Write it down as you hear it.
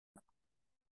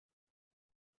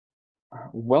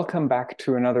Welcome back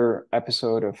to another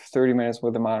episode of 30 Minutes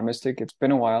with the Modern Mystic. It's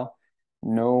been a while.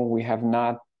 No, we have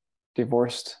not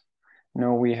divorced.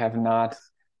 No, we have not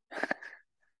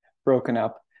broken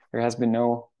up. There has been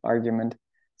no argument.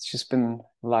 It's just been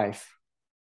life.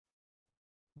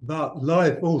 But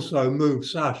life also moved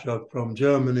Sascha from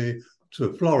Germany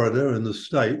to Florida in the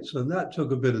States, and that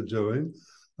took a bit of doing.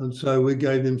 And so we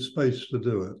gave him space to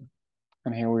do it.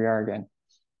 And here we are again.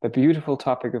 The beautiful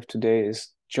topic of today is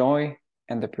joy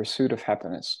and the pursuit of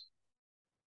happiness.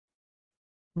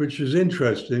 Which is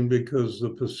interesting because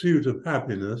the pursuit of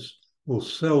happiness will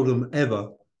seldom ever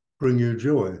bring you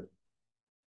joy.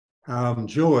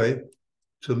 Joy,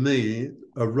 to me,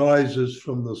 arises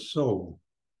from the soul.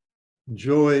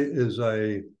 Joy is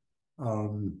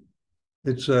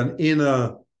it's an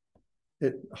inner,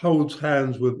 it holds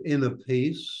hands with inner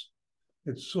peace.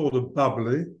 It's sort of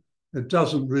bubbly. It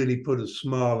doesn't really put a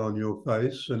smile on your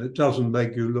face, and it doesn't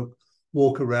make you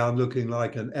walk around looking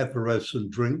like an effervescent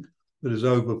drink that is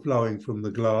overflowing from the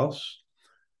glass.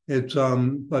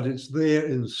 But it's there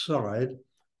inside,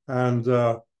 and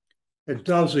it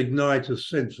does ignite a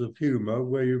sense of humor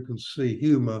where you can see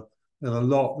humor in a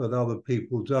lot that other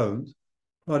people don't.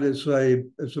 But it's a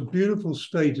beautiful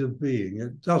state of being.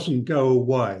 It doesn't go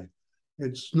away.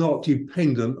 It's not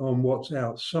dependent on what's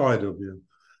outside of you.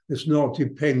 It's not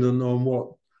dependent on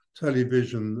what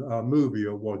television movie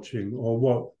you're watching or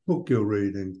what book you're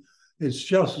reading. It's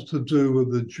just to do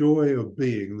with the joy of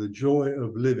being, the joy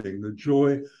of living, the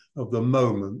joy of the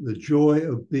moment, the joy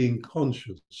of being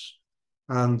conscious.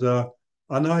 And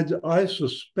I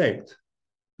suspect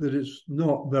that it's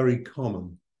not very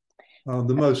common.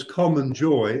 The most common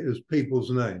joy is people's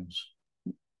names.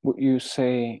 Would you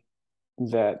say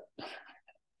that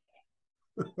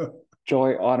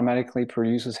joy automatically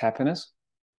produces happiness?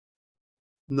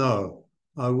 No,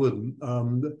 I wouldn't.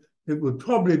 It would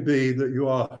probably be that you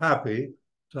are happy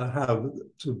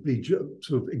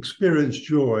to experience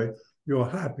joy. You're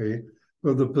happy,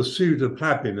 but the pursuit of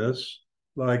happiness,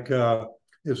 holds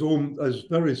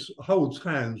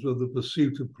hands with the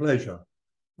pursuit of pleasure.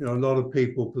 You know, a lot of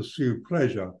people pursue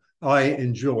pleasure. I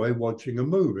enjoy watching a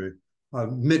movie. I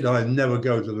admit I never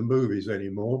go to the movies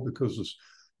anymore because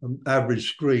the average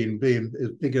screen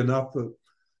is big enough that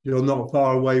you're not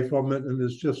far away from it and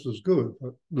it's just as good.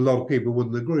 But a lot of people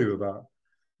wouldn't agree with that.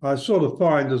 I sort of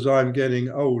find as I'm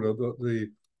getting older that the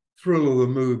thrill of the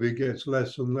movie gets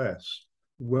less and less,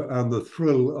 and the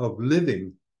thrill of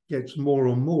living gets more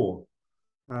and more.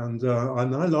 And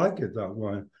I like it that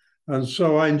way. And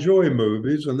so I enjoy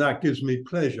movies, and that gives me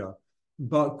pleasure.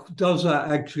 But does that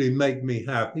actually make me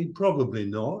happy? Probably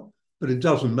not, but it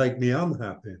doesn't make me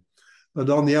unhappy. But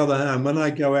on the other hand, when I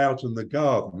go out in the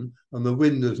garden and the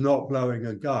wind is not blowing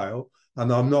a gale,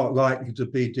 and I'm not likely to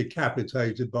be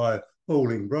decapitated by a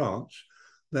falling branch,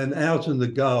 then out in the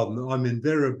garden, I'm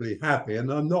invariably happy, and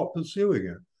I'm not pursuing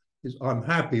it. I'm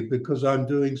happy because I'm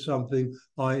doing something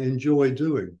I enjoy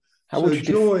doing. How would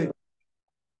you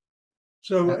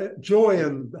Joy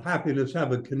and happiness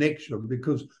have a connection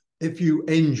because if you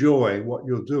enjoy what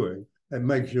you're doing, it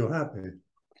makes you happy.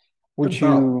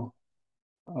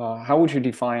 How would you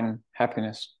define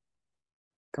happiness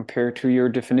compared to your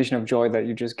definition of joy that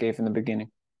you just gave in the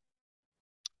beginning?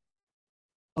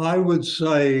 I would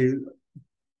say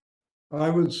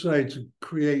to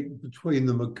create between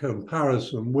them a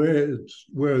comparison,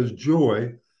 whereas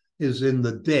joy is in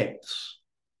the depths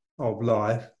of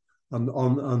life and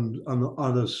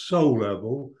on a soul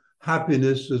level,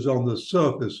 happiness is on the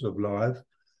surface of life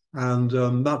and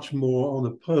much more on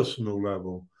a personal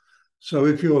level. So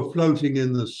if you're floating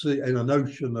in the sea, in an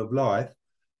ocean of life,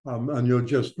 and you're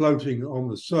just floating on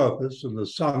the surface and the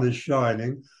sun is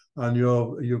shining and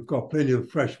you've got plenty of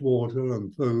fresh water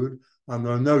and food and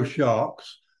there are no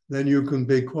sharks, then you can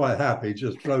be quite happy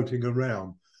just floating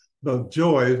around. But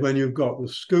joy is when you've got the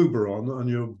scuba on and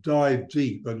you've dived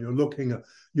deep and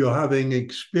you're having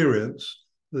experience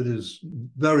that is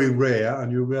very rare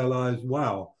and you realize,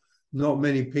 wow, not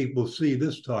many people see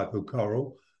this type of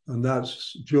coral, and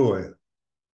that's joy,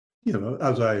 you know,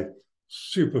 as a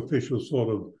superficial sort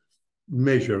of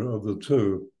measure of the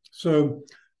two. So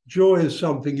joy is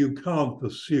something you can't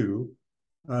pursue.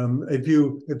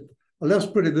 Let's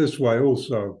put it this way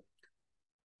also,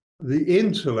 the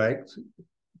intellect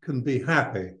can be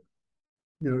happy.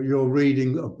 You know, you're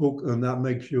reading a book and that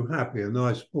makes you happy, a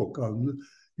nice book, and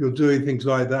you're doing things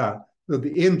like that. But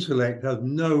the intellect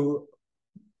never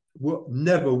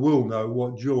will know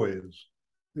what joy is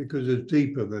because it's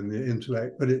deeper than the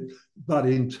intellect. But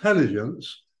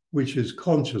intelligence, which is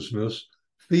consciousness,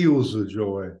 feels the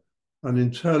joy, and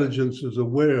intelligence is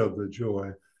aware of the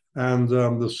joy. and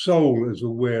the soul is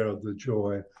aware of the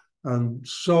joy. And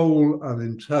soul and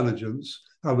intelligence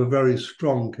have a very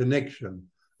strong connection,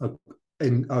 a,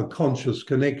 in a conscious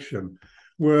connection.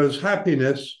 Whereas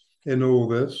happiness in all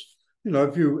this,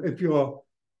 if you're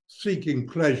seeking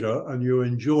pleasure and you're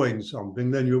enjoying something,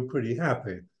 then you're pretty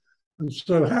happy. And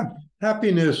so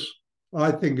happiness,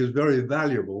 I think, is very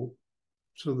valuable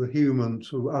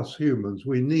to us humans.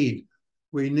 We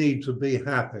need to be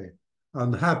happy,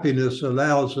 and happiness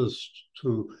allows us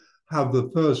to have the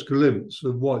first glimpse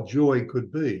of what joy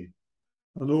could be.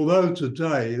 And although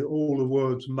today all the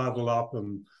words muddle up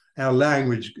and our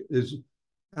language is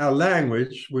our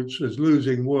language, which is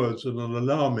losing words at an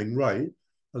alarming rate,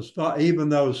 even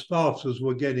though as fast as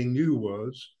we're getting new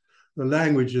words, the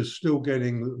language is still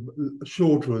getting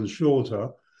shorter and shorter.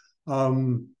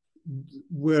 Um,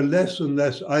 we're less and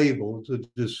less able to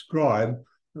describe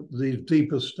these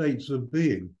deeper states of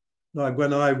being. Like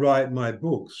when I write my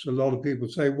books, a lot of people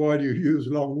say, "Why do you use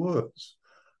long words?"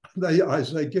 I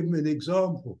say, "Give me an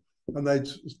example." And they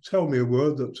tell me a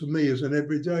word that to me is an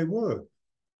everyday word.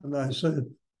 And I said,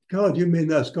 "God, you mean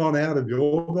that's gone out of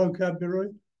your vocabulary?"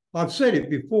 I've said it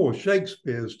before.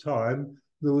 Shakespeare's time,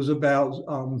 there was about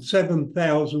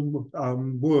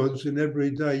 7,000 words in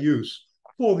everyday use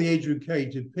for the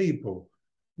educated people.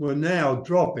 We're now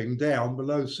dropping down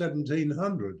below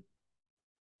 1,700.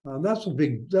 And that's a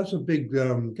big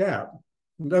gap.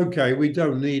 And okay, we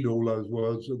don't need all those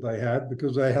words that they had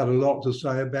because they had a lot to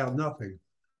say about nothing.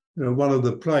 One of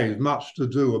the plays, Much to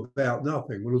Do About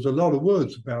Nothing. Well, there's a lot of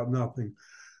words about nothing.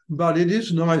 But it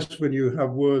is nice when you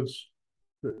have words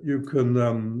that you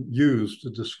can use to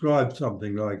describe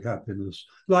something like happiness.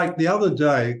 Like the other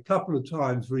day, a couple of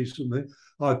times recently,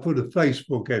 I put a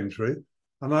Facebook entry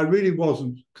and I really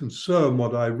wasn't concerned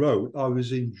what I wrote. I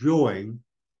was enjoying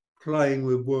playing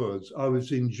with words. I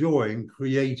was enjoying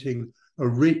creating a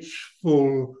rich,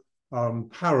 full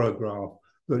paragraph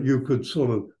that you could sort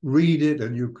of read it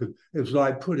and it was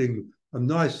like putting a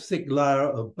nice thick layer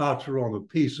of butter on a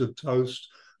piece of toast,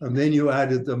 and then you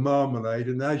added the marmalade,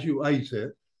 and as you ate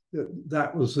it,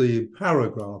 that was the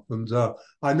paragraph. And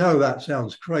I know that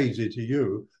sounds crazy to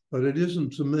you, but it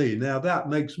isn't to me. Now that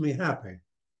makes me happy.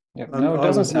 Yeah, And no, it I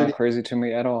doesn't was sound really, crazy to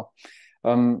me at all.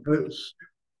 Um, it's,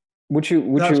 would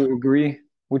that's, you agree?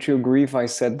 Would you agree if I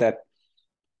said that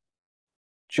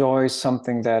joy is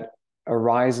something that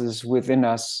arises within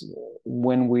us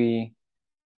when we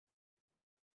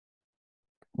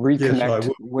yes, I reconnect,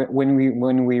 would.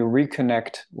 when we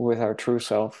reconnect with our true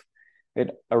self? It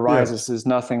Yes. arises as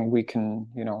nothing we can,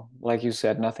 like you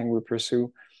said, nothing we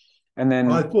pursue. And I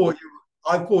then thought you,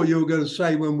 I thought you were going to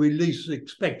say when we least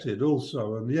expected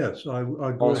also. And yes, I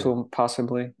agree. also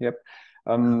possibly, yep.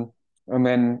 Yeah. Um, and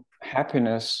then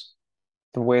happiness,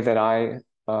 the way that I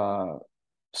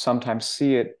sometimes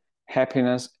see it,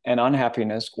 happiness and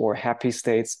unhappiness, or happy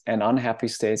states and unhappy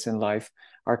states in life,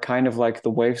 are kind of like the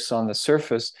waves on the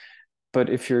surface. But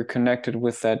if you're connected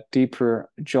with that deeper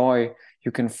joy,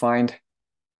 you can find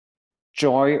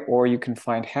joy or you can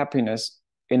find happiness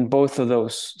in both of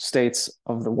those states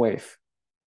of the wave.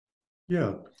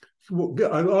 Yeah.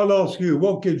 I'll ask you,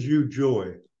 what gives you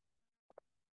joy?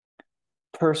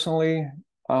 Personally,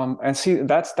 and see,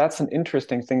 that's an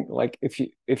interesting thing. Like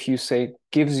if you say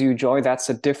gives you joy, that's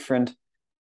a different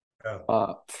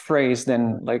Yeah. phrase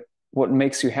than like what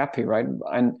makes you happy, right?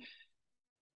 And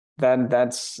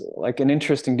that's like an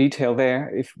interesting detail there.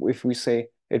 If we say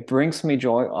it brings me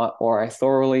joy, or I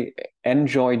thoroughly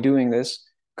enjoy doing this,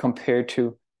 compared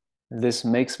to this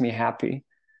makes me happy.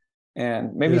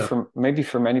 And Yeah. maybe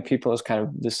for many people it's kind of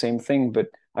the same thing, but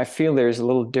I feel there's a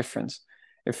little difference.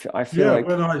 If I feel Yeah. like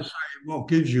When I say what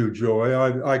gives you joy,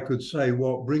 I could say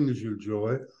what brings you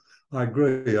joy. I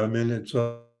agree. I mean, it's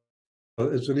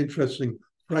an interesting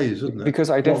phrase, isn't it? because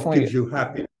I What definitely gives you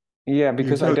happiness? yeah, You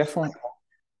because I don't definitely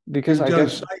because you I don't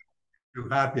def say you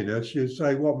happiness. You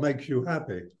say what makes you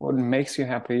happy. what makes you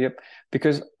happy. Yep.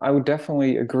 Because I would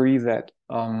definitely agree that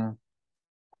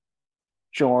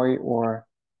joy or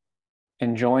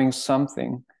enjoying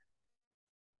something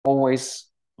always,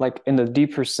 like in the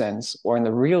deeper sense or in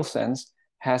the real sense,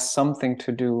 has something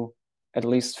to do, at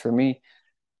least for me,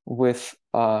 with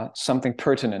something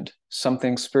pertinent,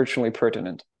 something spiritually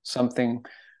pertinent, something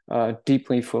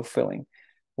deeply fulfilling.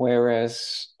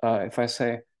 Whereas if I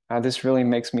say, this really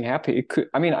makes me happy,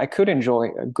 I could enjoy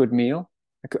a good meal.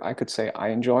 I could say, I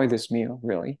enjoy this meal,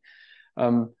 really.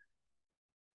 Um,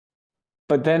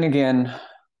 but then again,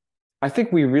 I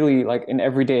think we really, like in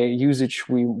everyday usage,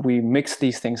 we mix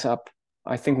these things up.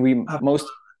 I think we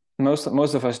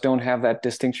most of us don't have that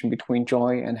distinction between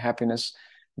joy and happiness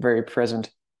very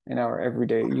present in our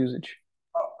everyday usage.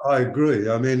 I agree.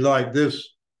 I mean, like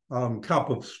this cup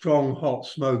of strong, hot,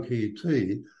 smoky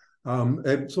tea,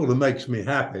 it sort of makes me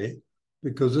happy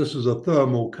because this is a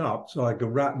thermal cup, so I can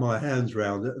wrap my hands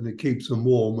around it and it keeps them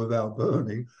warm without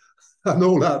burning. And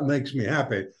all that makes me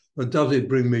happy. But does it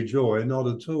bring me joy? Not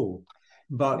at all.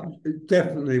 But Yeah,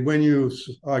 definitely,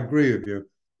 I agree with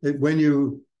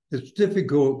you. It's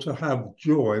difficult to have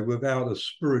joy without a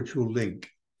spiritual link.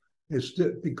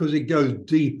 Because it goes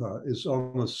deeper. It's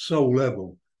on a soul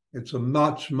level. It's a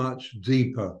much, much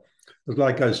deeper. It's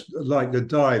like the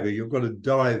diver. You've got to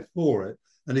dive for it,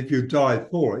 and if you dive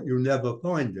for it, you'll never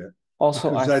find it also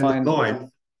because I then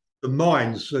find the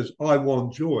mind says, "I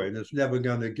want joy," and it's never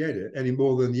going to get it any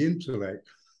more than the intellect.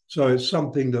 So it's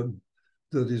something that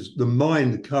is the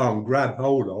mind can't grab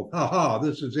hold of. Ha ha!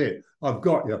 This is it. I've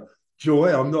got you.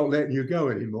 Joy. I'm not letting you go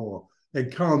anymore.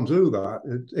 It can't do that.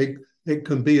 It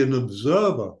can be an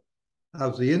observer,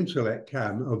 as the intellect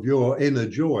can, of your inner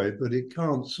joy, but it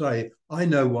can't say, I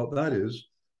know what that is,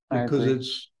 I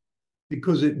because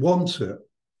agree. it wants it.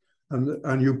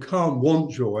 And you can't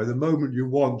want joy. The moment you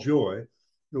want joy,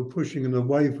 you're pushing it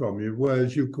away from you.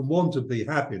 Whereas you can want to be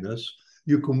happiness,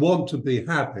 you can want to be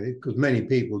happy, because many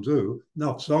people do,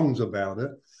 enough songs about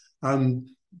it. And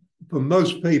for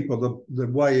most people, the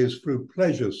way is through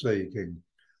pleasure seeking.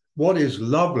 What is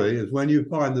lovely is when you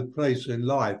find the place in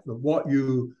life that what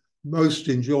you most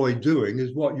enjoy doing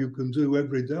is what you can do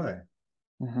every day.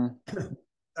 Hmm.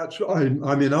 That's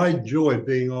I mean, I enjoy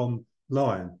being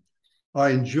online. I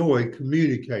enjoy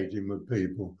communicating with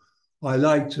people. I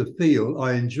like to feel,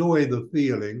 I enjoy the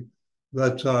feeling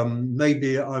that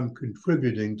maybe I'm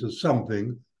contributing to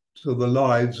something to the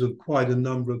lives of quite a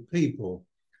number of people.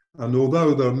 And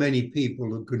although there are many people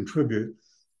who contribute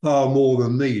far more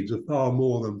than me to far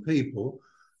more than people,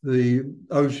 the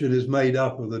ocean is made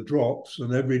up of the drops,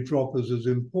 and every drop is as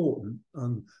important.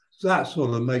 And that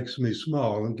sort of makes me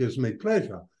smile and gives me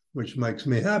pleasure, which makes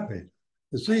me happy.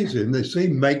 It's easy, and they see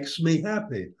makes me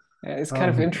happy. It's kind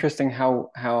of Um, interesting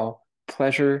how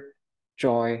pleasure,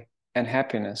 joy, and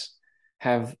happiness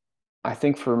have, I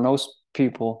think, for most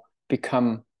people,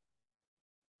 become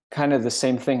kind of the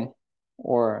same thing,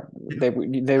 or they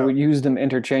yeah, would use them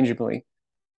interchangeably.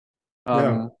 yeah.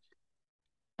 Um,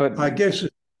 but I guess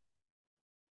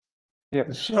yep,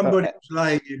 if somebody was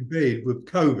laying in bed with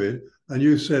COVID and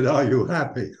you said, "Are you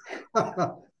happy?"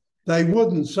 they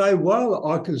wouldn't say, "Well,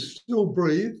 I can still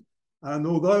breathe. And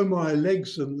although my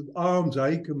legs and arms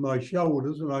ache and my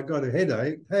shoulders and I got a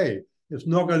headache, hey, it's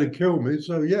not going to kill me.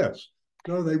 So, yes."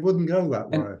 No, they wouldn't go that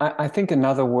and way. I think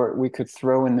another word we could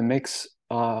throw in the mix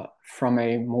from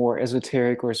a more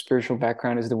esoteric or spiritual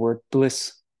background is the word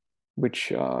bliss,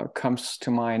 which comes to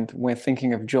mind when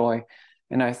thinking of joy.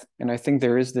 And I think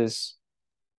there is this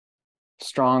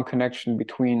strong connection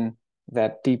between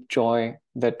that deep joy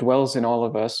that dwells in all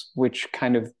of us, which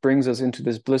kind of brings us into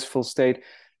this blissful state,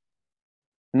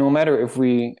 no matter if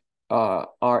we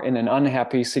are in an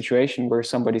unhappy situation where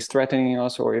somebody's threatening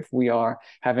us, or if we are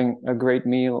having a great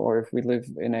meal, or if we live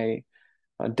in a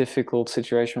difficult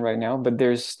situation right now. But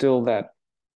there's still that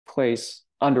place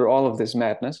under all of this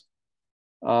madness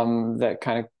that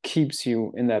kind of keeps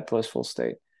you in that blissful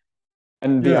state.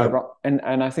 And Yeah, and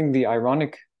I think the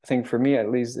ironic thing for me,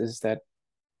 at least, is that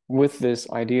with this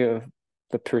idea of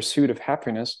the pursuit of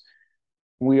happiness,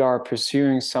 we are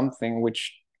pursuing something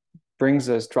which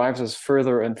drives us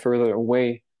further and further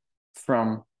away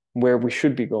from where we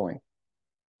should be going.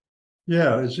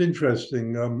 yeah, it's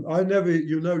interesting.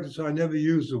 You notice I never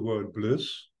use the word bliss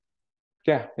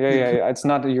Yeah, yeah, yeah, because yeah. It's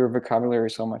not your vocabulary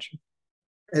so much.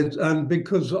 and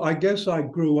because I guess I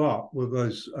grew up with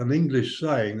an English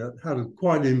saying that had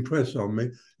quite an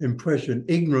impression,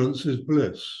 ignorance is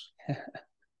bliss.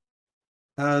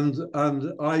 And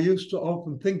I used to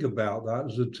often think about that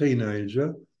as a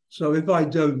teenager. So if I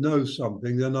don't know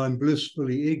something, then I'm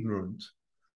blissfully ignorant.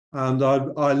 And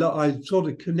I sort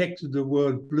of connected the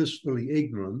word blissfully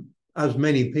ignorant, as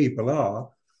many people are,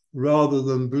 rather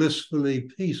than blissfully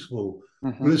peaceful,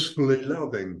 Hmm. blissfully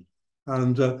loving.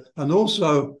 And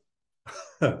also,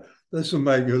 this will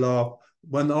make you laugh.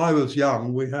 When I was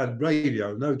young, we had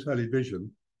radio, no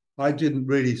television. We didn't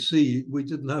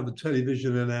have a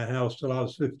television in our house till I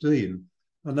was 15.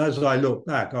 And as I look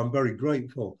back, I'm very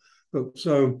grateful. But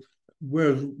so,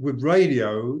 whereas with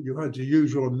radio, you had to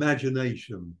use your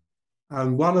imagination.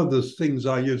 And one of the things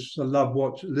I used to love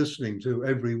listening to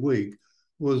every week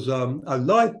was A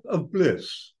Life of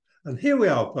Bliss. And here we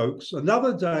are, folks,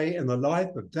 another day in the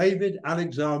life of David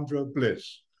Alexandra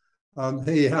Bliss.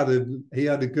 He had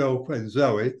a girlfriend,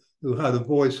 Zoe, who had a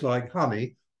voice like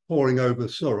honey pouring over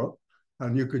syrup,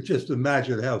 and you could just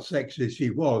imagine how sexy she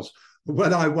was.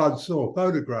 When I once saw a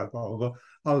photograph of her,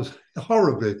 I was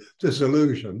horribly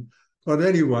disillusioned. But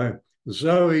anyway,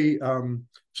 Zoe,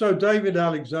 so David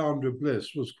Alexander Bliss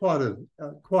was quite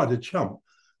a chump,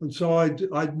 and so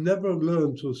I'd never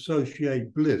learned to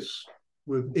associate bliss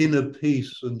with inner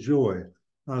peace and joy.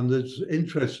 And it's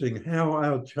interesting how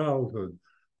our childhood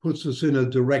puts us in a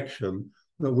direction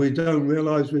that we don't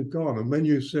realize we've gone. And when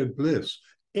you said bliss,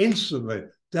 instantly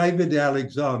David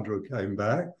Alexander came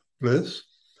back, bliss,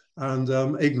 and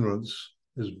ignorance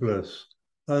is bliss.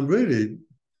 And really,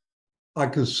 I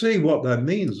can see what that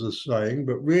means as saying,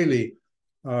 but really,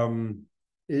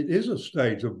 it is a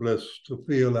state of bliss to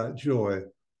feel that joy,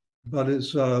 but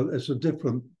it's a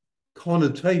different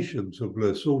connotation to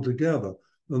bliss altogether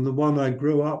than the one I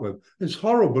grew up with. It's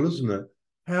horrible, isn't it?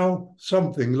 How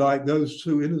something like those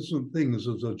two innocent things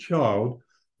as a child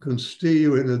can steer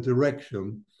you in a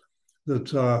direction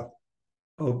that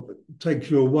takes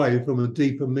you away from a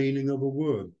deeper meaning of a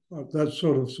word. That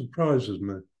sort of surprises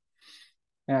me.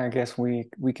 Yeah, I guess we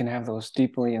can have those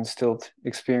deeply instilled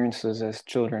experiences as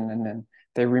children, and then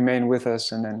they remain with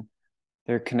us, and then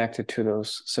they're connected to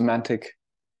those semantic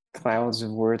clouds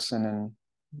of words, and then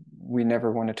we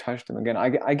never want to touch them again.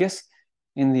 I guess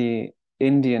in the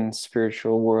Indian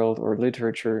spiritual world or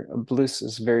literature, bliss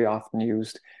is very often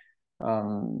used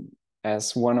um,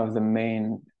 as one of the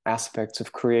main aspects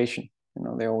of creation. You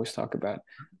know, they always talk about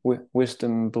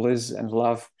wisdom, bliss, and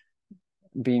love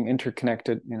being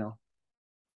interconnected. You know,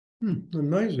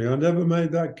 Amazing. I never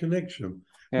made that connection.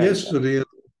 yeah, Yesterday,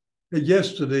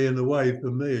 yesterday in a way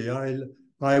for me,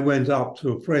 I went up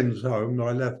to a friend's home.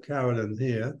 I left Carolyn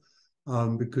here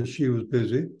because she was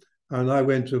busy, and I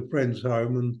went to a friend's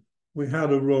home, and we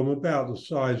had a room about the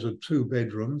size of two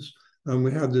bedrooms, and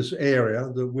we had this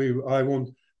area that we were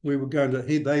going to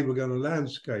they were going to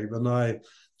landscape, and I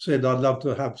said I'd love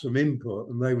to have some input,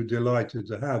 and they were delighted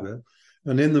to have it.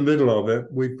 And in the middle of it,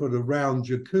 we put a round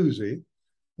jacuzzi,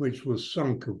 which was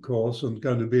sunk, of course, and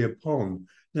going to be a pond.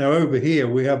 Now, over here,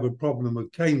 we have a problem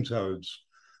with cane toads,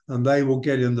 and they will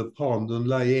get in the pond and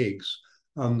lay eggs,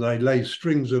 and they lay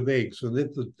strings of eggs. And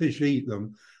if the fish eat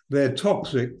them, they're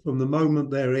toxic from the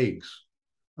moment they're eggs.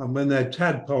 And when they're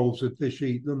tadpoles, the fish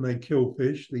eat them, they kill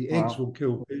fish. The eggs wow. will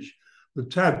kill fish, the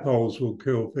tadpoles will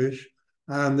kill fish,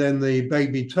 and then the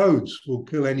baby toads will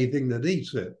kill anything that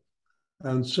eats it.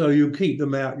 And so you keep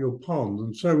them out your pond.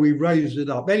 And so we raised it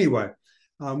up. Anyway,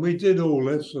 we did all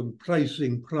this and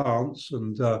placing plants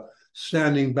and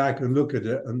standing back and look at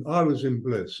it. And I was in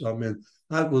bliss. I mean,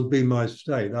 that would be my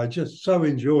state. I just so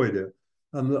enjoyed it.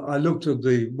 And I looked at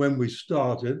when we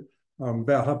started,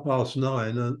 about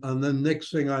 9:30. And then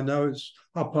next thing I know, it's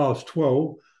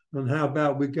 12:30. And how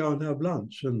about we go and have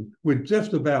lunch? And we're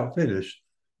just about finished.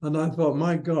 And I thought,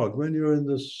 my God, when you're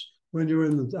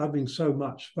having so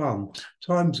much fun,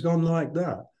 time's gone like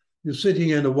that. You're sitting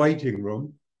in a waiting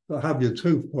room, have your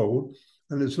tooth pulled,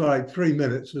 and it's like 3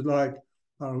 minutes, it's like,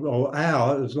 or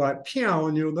hour, it's like, pew,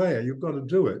 and you're there. You've got to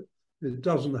do it. It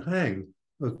doesn't hang.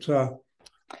 But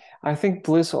I think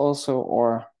bliss also,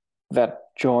 or that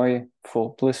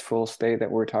joyful, blissful state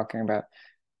that we're talking about,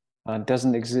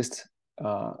 doesn't exist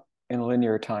in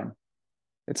linear time.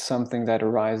 It's something that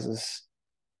arises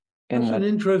in that's that. an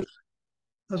interest.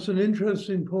 That's an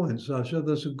interesting point, Sascha.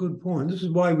 That's a good point. This is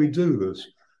why we do this.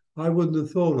 I wouldn't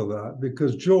have thought of that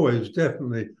because joy is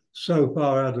definitely so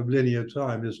far out of linear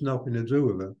time. There's nothing to do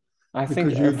with it I think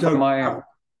because you from don't my have,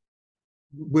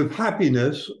 with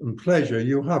happiness and pleasure,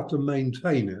 you have to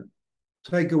maintain it.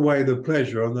 Take away the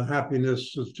pleasure and the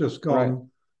happiness has just right, gone.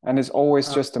 and it's always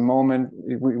Uh, just a moment.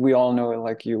 We all know it.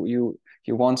 Like you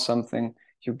want something,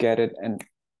 you get it, and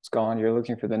it's gone. You're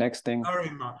looking for the next thing.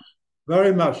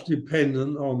 very much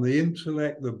dependent on the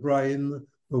intellect, the brain,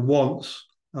 the wants,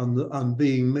 and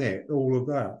being met, all of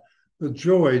that. The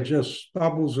joy just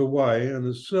bubbles away, and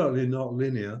it's certainly not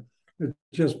linear. It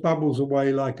just bubbles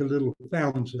away like a little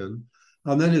fountain.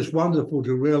 And then it's wonderful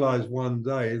to realize one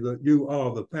day that you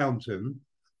are the fountain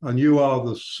and you are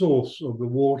the source of the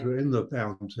water in the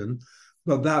fountain,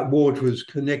 but that water is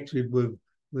connected with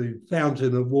the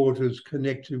fountain of water is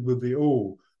connected with the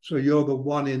all. So you're the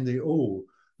one in the all.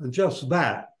 And just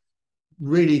that,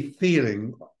 really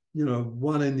feeling,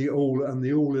 one in the all and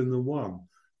the all in the one.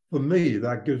 For me,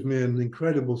 that gives me an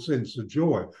incredible sense of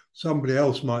joy. Somebody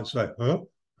else might say, huh?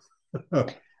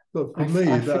 But for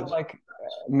me, I feel that's like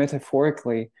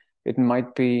metaphorically, it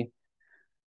might be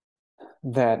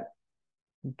that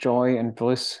joy and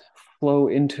bliss flow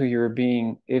into your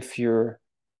being if your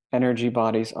energy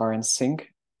bodies are in sync.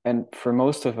 And for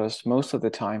most of us, most of the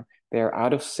time, they are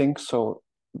out of sync. So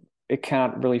it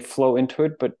cannot really flow into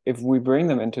it. But if we bring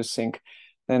them into sync,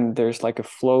 then there's like a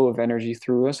flow of energy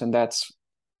through us, and that's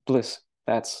bliss.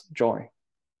 That's joy.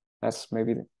 That's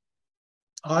maybe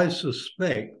I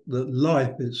suspect that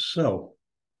life itself,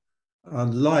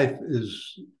 and life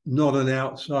is not an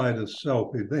outside of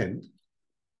self event.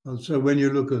 And so when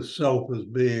you look at self as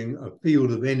being a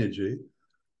field of energy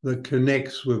that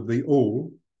connects with the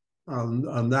all, and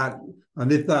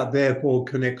if that therefore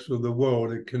connects with the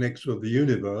world, it connects with the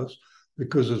universe,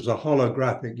 because it's a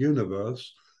holographic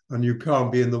universe, and you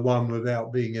can't be in the one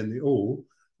without being in the all.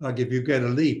 Like if you get a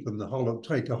leaf and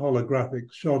take a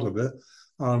holographic shot of it,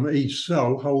 each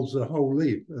cell holds the whole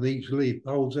leaf, and each leaf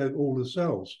holds out all the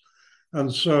cells.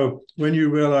 And so when you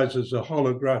realize it's a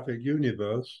holographic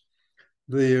universe,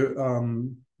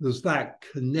 there's that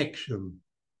connection,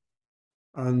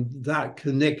 and that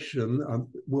connection,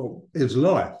 is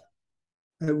life,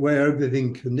 where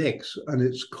everything connects and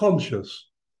it's conscious.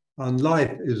 And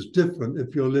life is different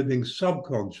if you're living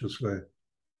subconsciously.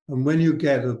 And when you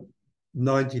get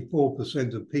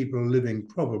 94% of people living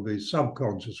probably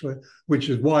subconsciously, which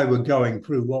is why we're going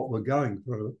through what we're going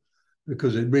through,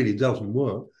 because it really doesn't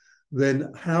work,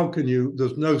 then how can you,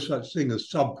 there's no such thing as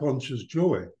subconscious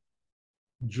joy.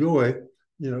 Joy,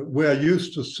 we're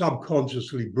used to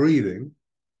subconsciously breathing.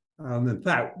 And in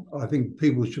fact, I think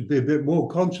people should be a bit more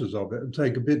conscious of it and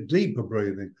take a bit deeper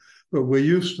breathing. But we're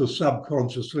used to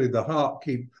subconsciously, the heart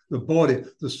the body,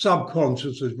 the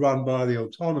subconscious is run by the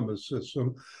autonomous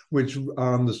system, which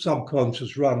the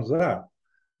subconscious runs that.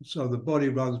 So the body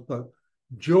runs, but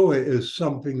joy is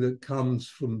something that comes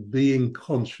from being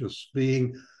conscious,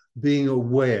 being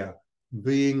aware,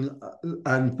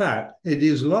 in fact, it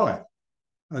is life.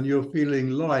 And you're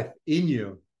feeling life in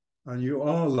you, and you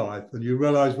are life, and you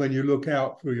realize when you look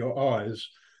out through your eyes,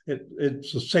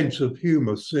 it's a sense of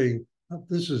humor, seeing,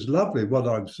 this is lovely what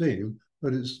I'm seeing,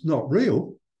 but it's not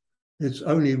real. It's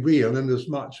only real in as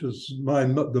much as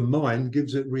the mind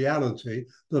gives it reality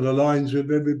that aligns with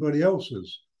everybody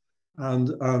else's. And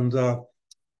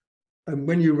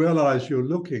when you realize you're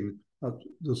looking at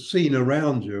the scene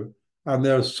around you, and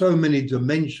there are so many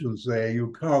dimensions there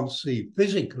you can't see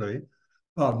physically,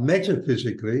 but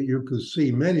metaphysically, you could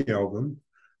see many of them.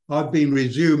 I've been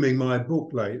resuming my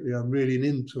book lately. I'm really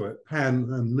into it, Pan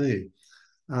and Me,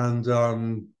 and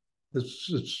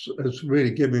it's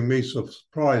really giving me some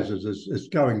surprises. It's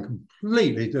going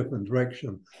completely different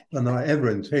direction than I ever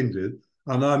intended,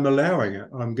 and I'm allowing it.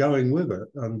 I'm going with it,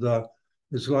 and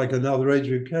it's like another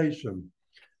education.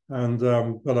 And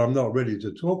but I'm not ready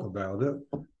to talk about it.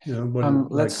 Like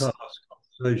let's kind of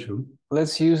conversation.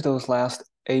 let's use those last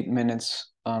 8 minutes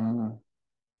in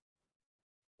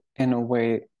a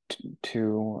way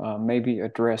to maybe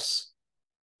address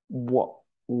what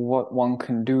one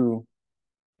can do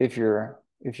if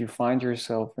you find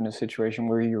yourself in a situation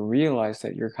where you realize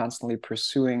that you're constantly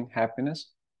pursuing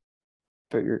happiness,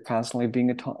 but you're constantly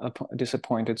being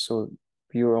disappointed. So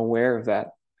you're aware of that,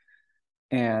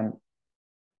 and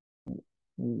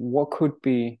what could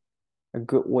be a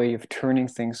good way of turning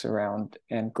things around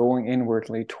and going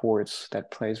inwardly towards that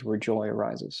place where joy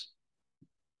arises?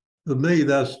 For me,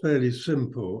 that's fairly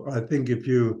simple. I think if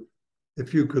you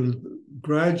can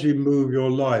gradually move your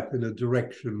life in a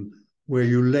direction where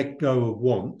you let go of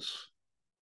wants,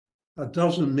 that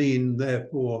doesn't mean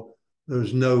therefore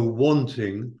there's no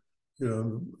wanting,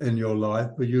 in your life,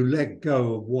 but you let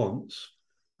go of wants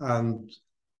and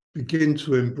begin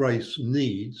to embrace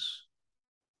needs.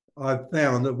 I've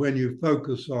found that when you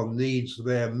focus on needs,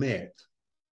 they're met.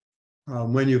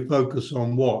 When you focus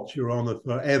on what, you're on a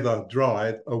forever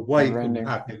drive away Never from ending.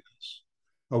 happiness,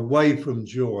 away from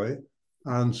joy.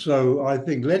 And so I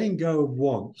think letting go of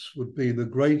wants would be the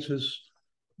greatest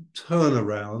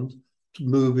turnaround to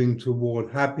moving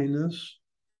toward happiness,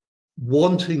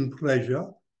 wanting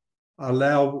pleasure.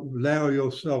 Allow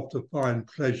yourself to find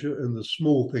pleasure in the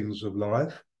small things of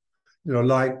life.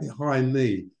 Like behind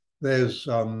me, there's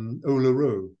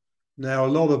Uluru. Now, a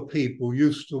lot of people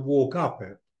used to walk up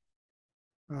it,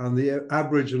 and the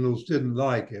Aboriginals didn't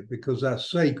like it because that's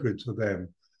sacred to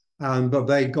them. But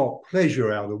they got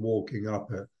pleasure out of walking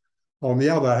up it. On the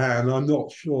other hand, I'm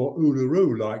not sure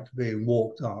Uluru liked being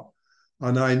walked up.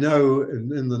 And I know in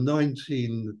the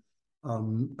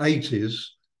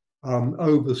 1980s,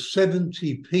 over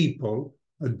 70 people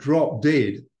had dropped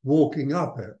dead walking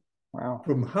up it Wow.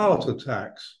 from heart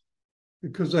attacks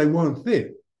because they weren't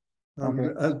fit. Okay.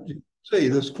 As you see,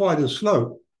 there's quite a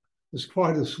slope. There's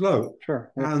quite a slope.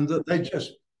 Sure. Yeah. And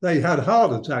they had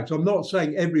heart attacks. I'm not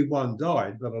saying everyone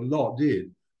died, but a lot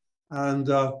did. And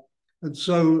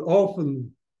so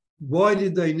often, why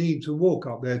did they need to walk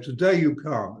up there? Today you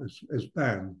can't. It's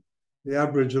banned. The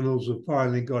Aboriginals have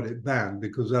finally got it banned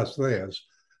because that's theirs.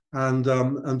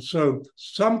 And so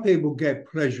some people get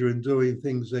pleasure in doing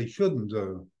things they shouldn't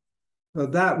do,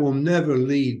 but that will never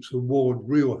lead toward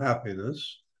real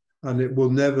happiness, and it will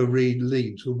never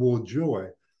lead toward joy.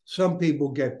 Some people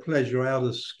get pleasure out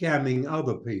of scamming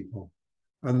other people,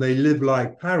 and they live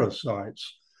like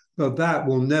parasites, but that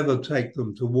will never take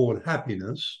them toward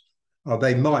happiness.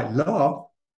 They might laugh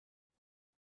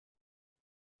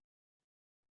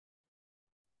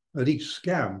at each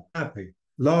scam, happy.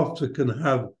 Laughter can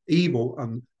have evil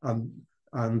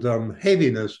and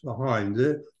heaviness behind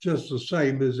it, just the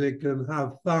same as it can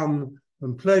have fun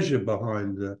and pleasure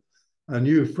behind it. And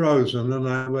you've frozen,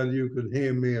 and well, you can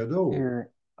hear me at all,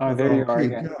 but There you I'll are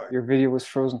keep again. going. Your video was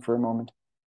frozen for a moment.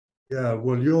 Yeah,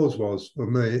 well, yours was for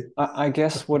me. I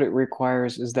guess what it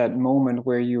requires is that moment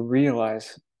where you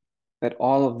realize that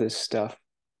all of this stuff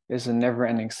is a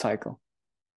never-ending cycle.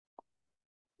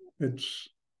 It's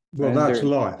well, And that's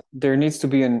life. there needs to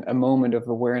be a moment of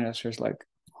awareness. There's like,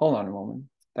 hold on a moment.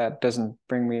 That doesn't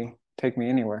take me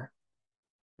anywhere.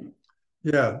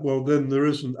 Yeah, well, then there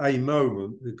isn't a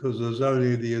moment because there's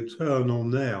only the eternal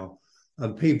now.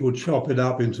 And people chop it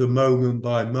up into moment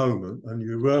by moment, and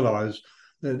you realize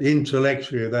that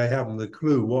intellectually they haven't a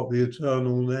clue what the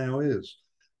eternal now is.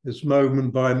 It's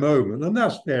moment by moment, and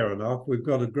that's fair enough. We've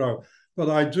got to grow. But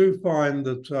I do find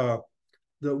that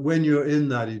when you're in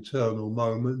that eternal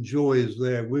moment, joy is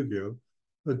there with you.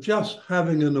 But just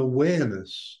having an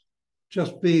awareness,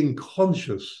 just being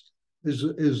conscious,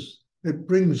 is it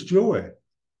brings joy.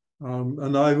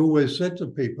 And I've always said to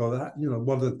people that,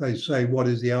 what did they say? What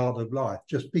is the art of life?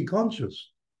 Just be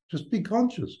conscious. Just be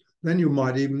conscious. Then you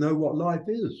might even know what life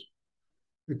is.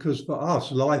 Because for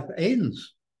us, life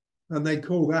ends. And they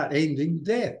call that ending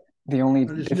death. The only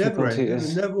And it's never difficulty ending and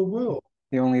is never will.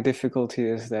 the only difficulty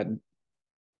is that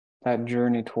that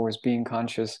journey towards being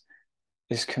conscious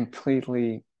is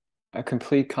completely a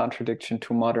complete contradiction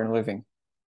to modern living.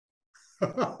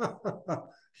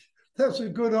 That's a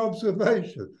good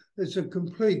observation. It's a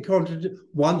complete contradiction.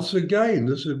 Once again,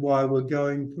 this is why we're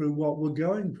going through what we're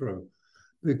going through,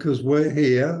 because we're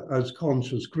here as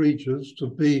conscious creatures to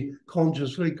be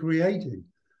consciously creating.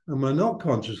 And we're not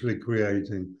consciously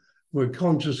creating. We're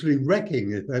consciously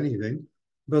wrecking, if anything.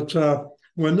 But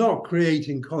we're not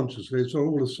creating consciously. It's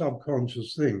all a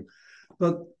subconscious thing.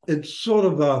 But it's sort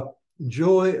of a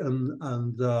joy,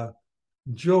 and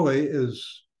joy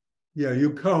is, yeah,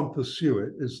 you can't pursue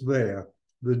it. It's there.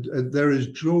 There is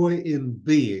joy in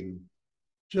being,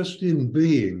 just in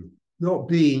being, not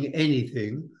being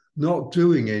anything, not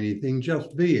doing anything,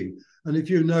 just being. And if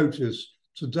you notice,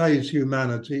 today's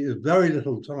humanity is very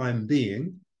little time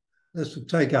being. Let's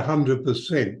take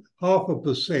 100%, half a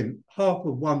percent, half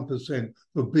of 1%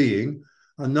 for being,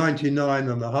 and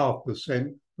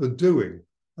 99.5% for doing.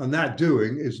 And that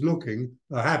doing is looking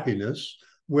for happiness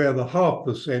where the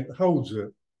 0.5% holds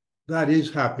it. That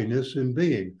is happiness in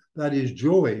being. That is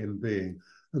joy in being.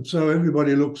 And so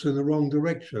everybody looks in the wrong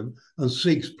direction and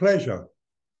seeks pleasure.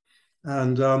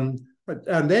 And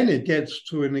then it gets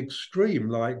to an extreme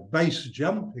like base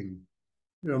jumping.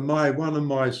 One of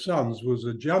my sons was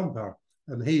a jumper,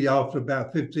 and he, after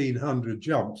about 1,500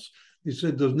 jumps, he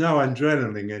said, "There's no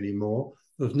adrenaline anymore.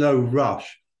 There's no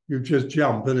rush. You just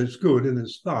jump, and it's good, and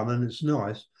it's fun, and it's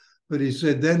nice." But he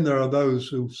said, then there are those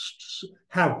who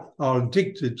are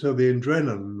addicted to the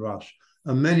adrenaline rush,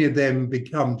 and many of them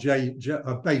become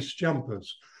base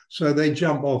jumpers. So they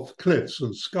jump off cliffs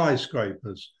and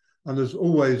skyscrapers, and there's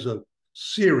always a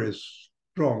serious,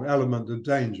 strong element of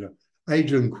danger.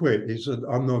 Adrian quit. He said,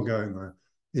 "I'm not going there."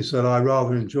 He said, "I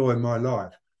rather enjoy my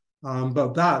life."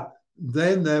 But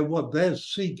then they're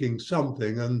seeking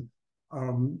something. And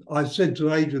I said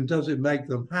to Adrian, "Does it make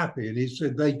them happy?" And he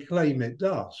said, "They claim it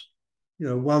does."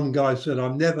 One guy said,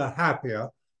 "I'm never happier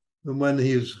than when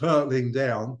he is hurtling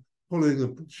down, pulling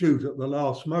the chute at the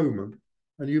last moment."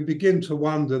 And you begin to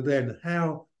wonder then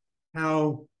how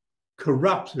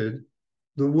corrupted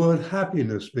the word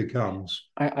happiness becomes,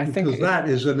 I think because that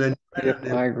is an yeah,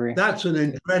 I agree. that's an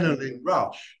adrenaline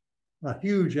rush, a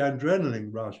huge adrenaline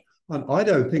rush. And I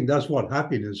don't think that's what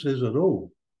happiness is at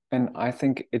all. And I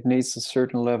think it needs a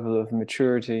certain level of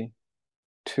maturity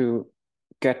to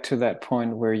get to that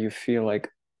point where you feel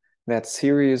like that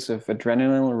series of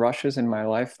adrenaline rushes in my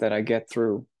life that I get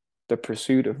through the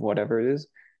pursuit of whatever it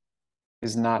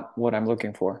is not what I'm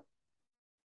looking for.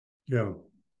 Yeah.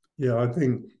 Yeah, I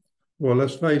think, well,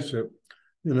 let's face it,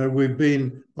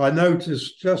 I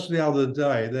noticed just the other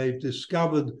day, they've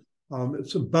discovered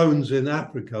some bones in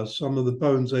Africa, some of the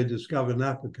bones they discovered in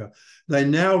Africa. They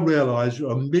now realize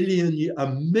you're a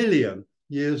million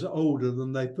years older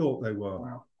than they thought they were.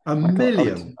 Wow. A Michael,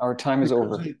 million. our time is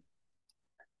Because over.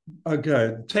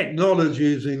 Okay,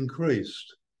 technology has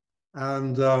increased,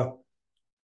 and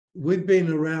we've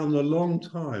been around a long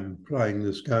time playing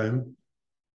this game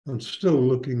and still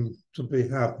looking to be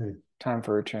happy. Time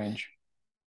for a change.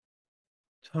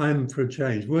 Time for a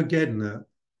change. We're getting it.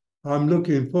 I'm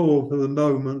looking forward for the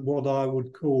moment, what I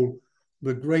would call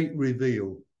the great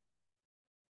reveal.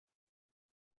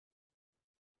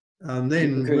 And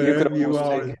then You could wherever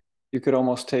you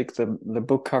almost are take in the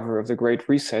book cover of the Great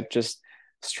Reset, just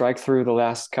strike through the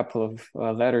last couple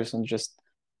of letters and just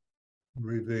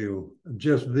reveal,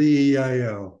 just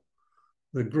VEAL,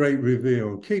 the great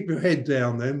reveal. Keep your head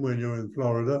down then when you're in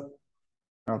Florida.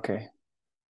 okay.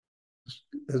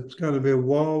 It's going to be a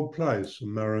wild place,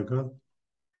 America.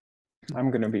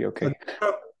 I'm gonna be okay. And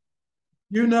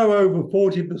you know, over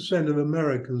 40% of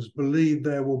Americans believe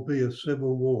there will be a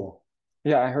civil war.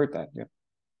 Yeah, I heard that. Yeah.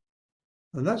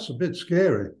 And that's a bit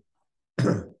scary.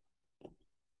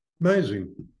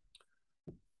 Amazing.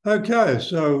 Okay,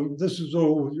 so this is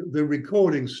all, the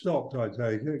recording stopped, I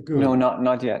take it. No, Good.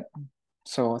 not yet.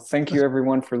 So thank you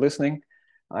everyone for listening.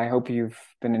 I hope you've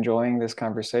been enjoying this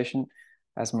conversation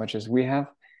as much as we have.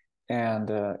 And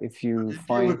if you If you would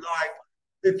find, like,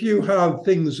 if you have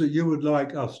things that you would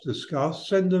like us to discuss,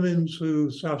 send them in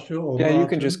to Sascha or yeah, you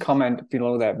can just Martin. comment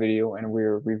below that video and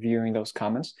we're reviewing those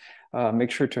comments. Make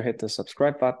sure to hit the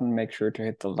subscribe button, make sure to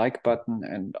hit the like button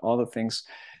and all the things.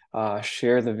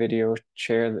 Share the video,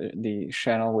 share the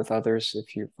channel with others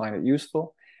if you find it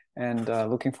useful. And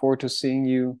looking forward to seeing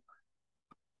you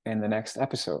in the next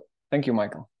episode. Thank you,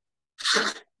 Michael.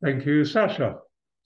 Thank you, Sascha.